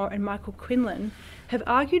Tony Moore and Michael Quinlan have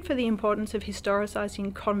argued for the importance of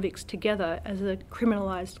historicising convicts together as a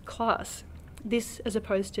criminalised class, this as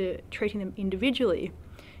opposed to treating them individually,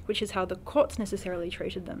 which is how the courts necessarily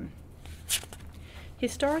treated them.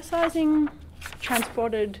 Historicising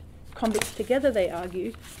transported convicts together, they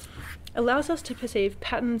argue, allows us to perceive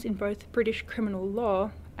patterns in both British criminal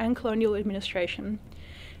law and colonial administration,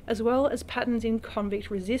 as well as patterns in convict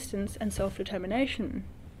resistance and self-determination.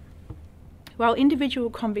 While individual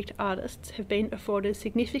convict artists have been afforded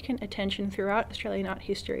significant attention throughout Australian art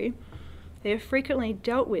history, they are frequently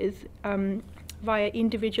dealt with via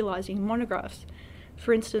individualising monographs.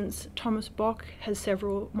 For instance, Thomas Bock has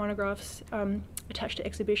several monographs attached to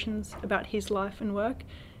exhibitions about his life and work,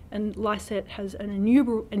 and Lycett has an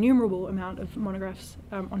innumerable amount of monographs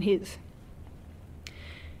on his.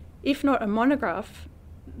 If not a monograph,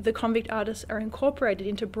 the convict artists are incorporated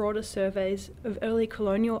into broader surveys of early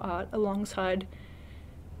colonial art alongside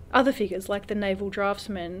other figures like the naval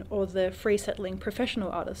draftsmen or the free-settling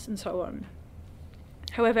professional artists and so on.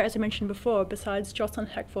 However, as I mentioned before, besides Jocelyn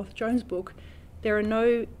Hackforth-Jones' book, there are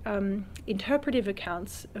no interpretive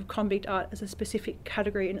accounts of convict art as a specific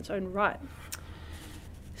category in its own right,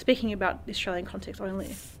 speaking about the Australian context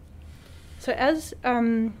only. So as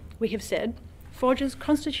we have said, forgers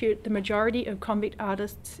constitute the majority of convict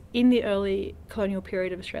artists in the early colonial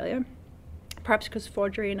period of Australia, perhaps because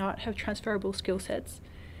forgery and art have transferable skill sets.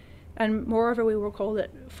 And moreover, we will recall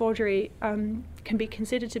that forgery can be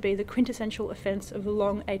considered to be the quintessential offence of the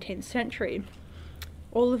long 18th century,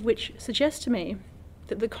 all of which suggests to me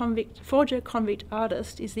that the forger-convict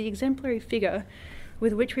artist is the exemplary figure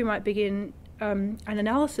with which we might begin an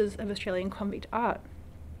analysis of Australian convict art.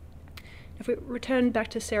 If we return back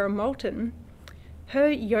to Sarah Moulton, her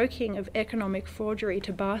yoking of economic forgery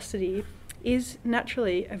to bastardy is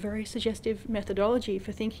naturally a very suggestive methodology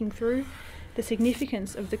for thinking through the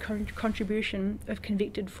significance of the contribution of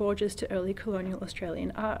convicted forgers to early colonial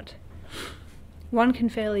Australian art. One can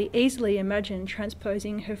fairly easily imagine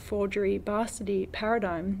transposing her forgery bastardy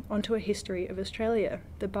paradigm onto a history of Australia,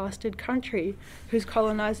 the bastard country whose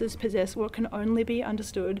colonisers possess what can only be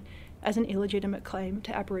understood as an illegitimate claim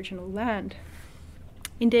to Aboriginal land.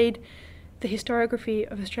 Indeed, the historiography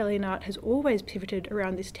of Australian art has always pivoted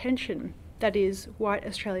around this tension, that is, white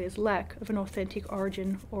Australia's lack of an authentic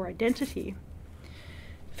origin or identity.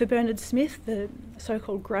 For Bernard Smith, the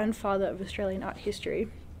so-called grandfather of Australian art history,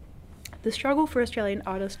 the struggle for Australian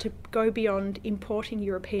artists to go beyond importing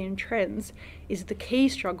European trends is the key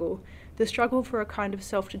struggle, the struggle for a kind of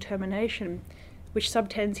self-determination, which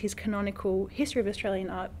subtends his canonical History of Australian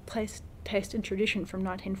Art, Place, Taste and Tradition from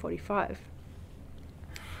 1945.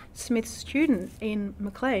 Smith's student, Ian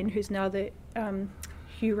McLean, who's now the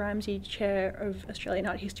Hugh Ramsey Chair of Australian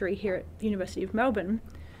Art History here at the University of Melbourne,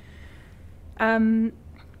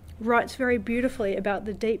 writes very beautifully about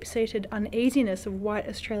the deep-seated uneasiness of white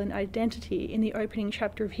Australian identity in the opening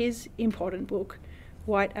chapter of his important book,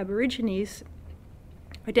 White Aborigines,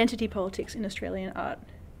 Identity Politics in Australian Art.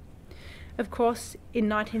 Of course, in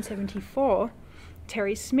 1974,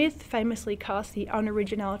 Terry Smith famously cast the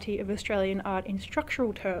unoriginality of Australian art in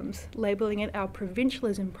structural terms, labelling it our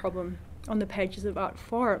provincialism problem on the pages of Art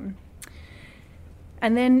Forum.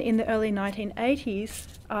 And then in the early 1980s,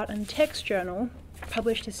 Art and Text Journal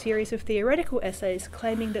published a series of theoretical essays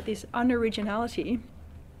claiming that this unoriginality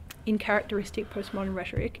in characteristic postmodern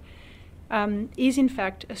rhetoric is in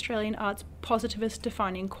fact Australian art's positivist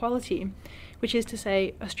defining quality, which is to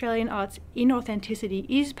say Australian art's inauthenticity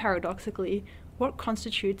is paradoxically what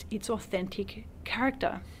constitutes its authentic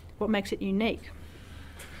character, what makes it unique.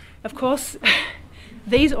 Of course,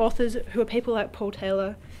 these authors, who are people like Paul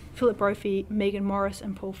Taylor, Philip Brophy, Megan Morris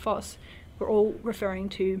and Paul Foss, were all referring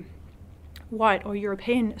to white or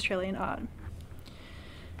European Australian art.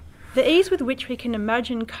 The ease with which we can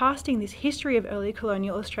imagine casting this history of early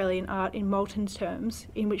colonial Australian art in Moulton's terms,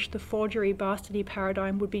 in which the forgery bastardy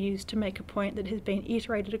paradigm would be used to make a point that has been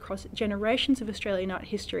iterated across generations of Australian art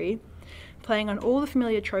history, playing on all the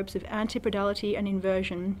familiar tropes of antipodality and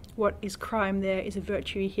inversion, what is crime there is a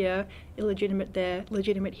virtue here, illegitimate there,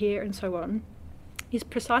 legitimate here, and so on, is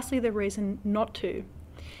precisely the reason not to.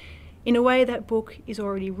 In a way, that book is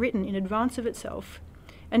already written in advance of itself,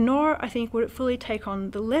 and nor, I think, would it fully take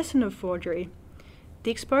on the lesson of forgery, the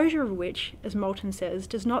exposure of which, as Moulton says,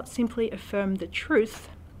 does not simply affirm the truth,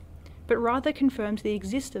 but rather confirms the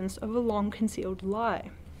existence of a long-concealed lie.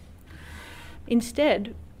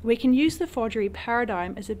 Instead, we can use the forgery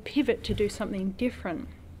paradigm as a pivot to do something different,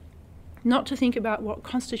 not to think about what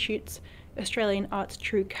constitutes Australian art's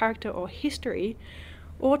true character or history,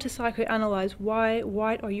 or to psychoanalyse why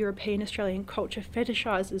white or European Australian culture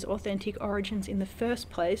fetishises authentic origins in the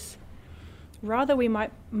first place. Rather, we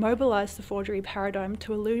might mobilise the forgery paradigm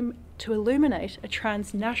to illuminate a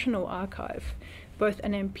transnational archive, both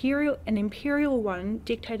an imperial one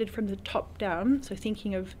dictated from the top down, so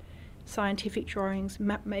thinking of scientific drawings,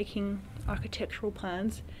 map-making, architectural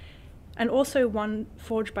plans, and also one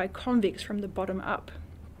forged by convicts from the bottom up.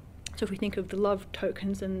 So if we think of the love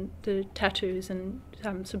tokens and the tattoos and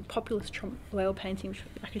some populist whale painting, which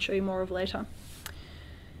I can show you more of later.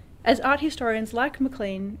 As art historians like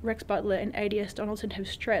McLean, Rex Butler and A.D.S. Donaldson have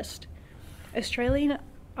stressed, Australian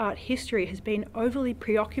art history has been overly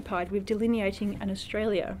preoccupied with delineating an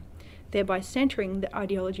Australia, thereby centering the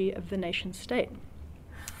ideology of the nation-state.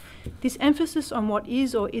 This emphasis on what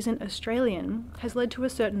is or isn't Australian has led to a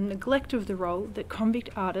certain neglect of the role that convict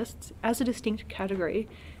artists, as a distinct category,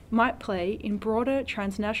 might play in broader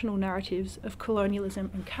transnational narratives of colonialism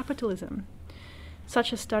and capitalism.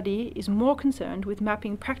 Such a study is more concerned with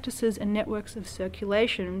mapping practices and networks of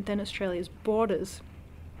circulation than Australia's borders,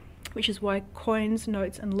 which is why coins,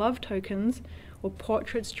 notes and love tokens, or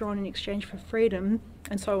portraits drawn in exchange for freedom,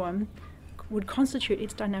 and so on, would constitute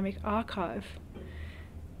its dynamic archive.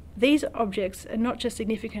 These objects are not just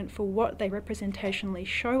significant for what they representationally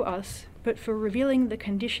show us, but for revealing the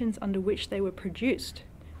conditions under which they were produced,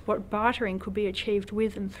 what bartering could be achieved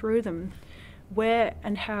with and through them, where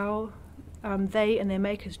and how they and their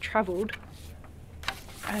makers travelled,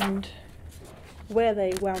 and where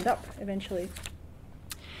they wound up eventually.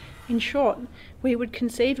 In short, we would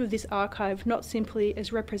conceive of this archive not simply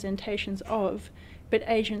as representations of, but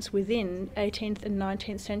agents within 18th and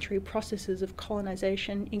 19th century processes of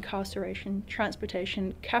colonisation, incarceration,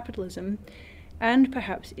 transportation, capitalism, and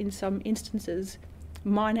perhaps in some instances,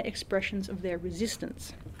 minor expressions of their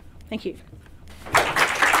resistance. Thank you.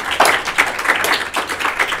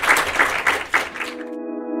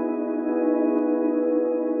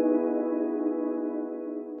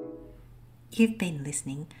 You've been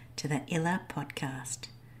listening to the ILA podcast.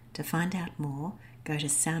 To find out more, go to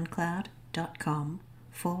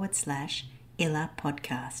soundcloud.com/ILA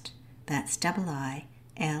podcast. That's IILAH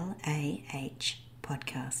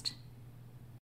podcast.